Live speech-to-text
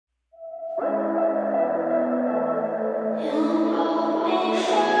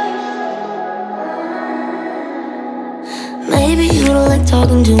maybe you don't like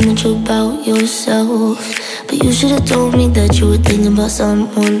talking too much about yourself, but you should've told me that you were thinking about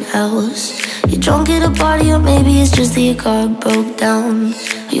someone else. You're drunk at a party, or maybe it's just that your car broke down.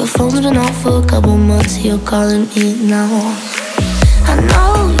 Your phone's been off for a couple months, so you're calling me now. I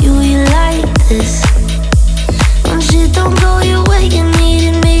know you like this. When shit don't go your way, you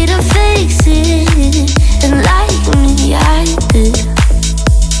needed me to fix it. And like me, I did,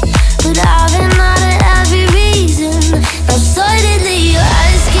 but I've been out of every reason. Now suddenly you're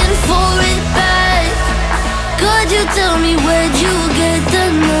asking for it back. Could you tell me where'd you get the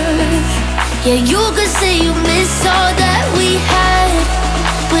nerve? Yeah, you could say you miss all that we had,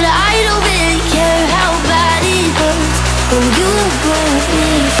 but I don't really care how bad it hurts when you broke me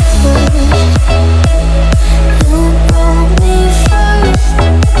first. You broke me first.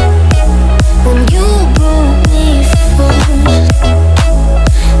 When you broke me first.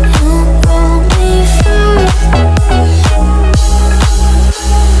 You broke me first.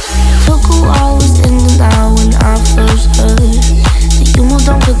 Took a while, was in and out when I first heard that you moved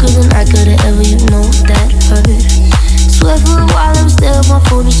on quicker than I could've ever, you know that hurt. Swear for a while I was there on my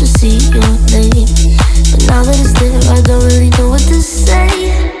phone just to see your name, but now that it's there I don't really know what to say.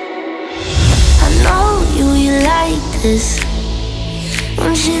 I know you like this.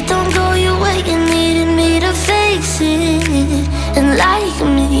 When shit don't go your way, you needed me to fix it. And like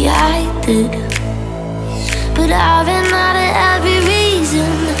me, I did, but I've been out of every reason.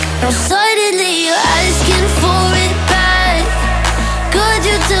 Now suddenly you're asking for it back. Could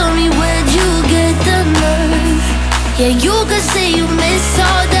you tell me where'd you get the nerve? Yeah, you could say you miss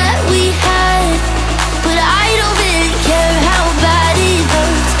all that we had, but I don't really care how bad it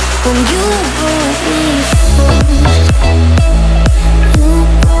hurts when you broke me first. You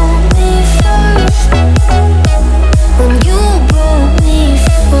broke me first. When you broke me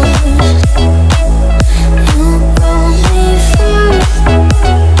first. You broke me first.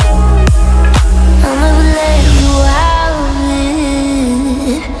 I'll never let you have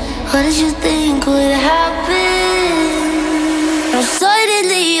it. What did you think would happen? Now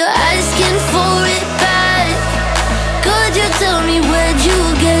suddenly you're asking for it back. Could you tell me where'd you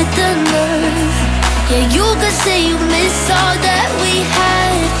get the nerve? Yeah, you could say you miss all that we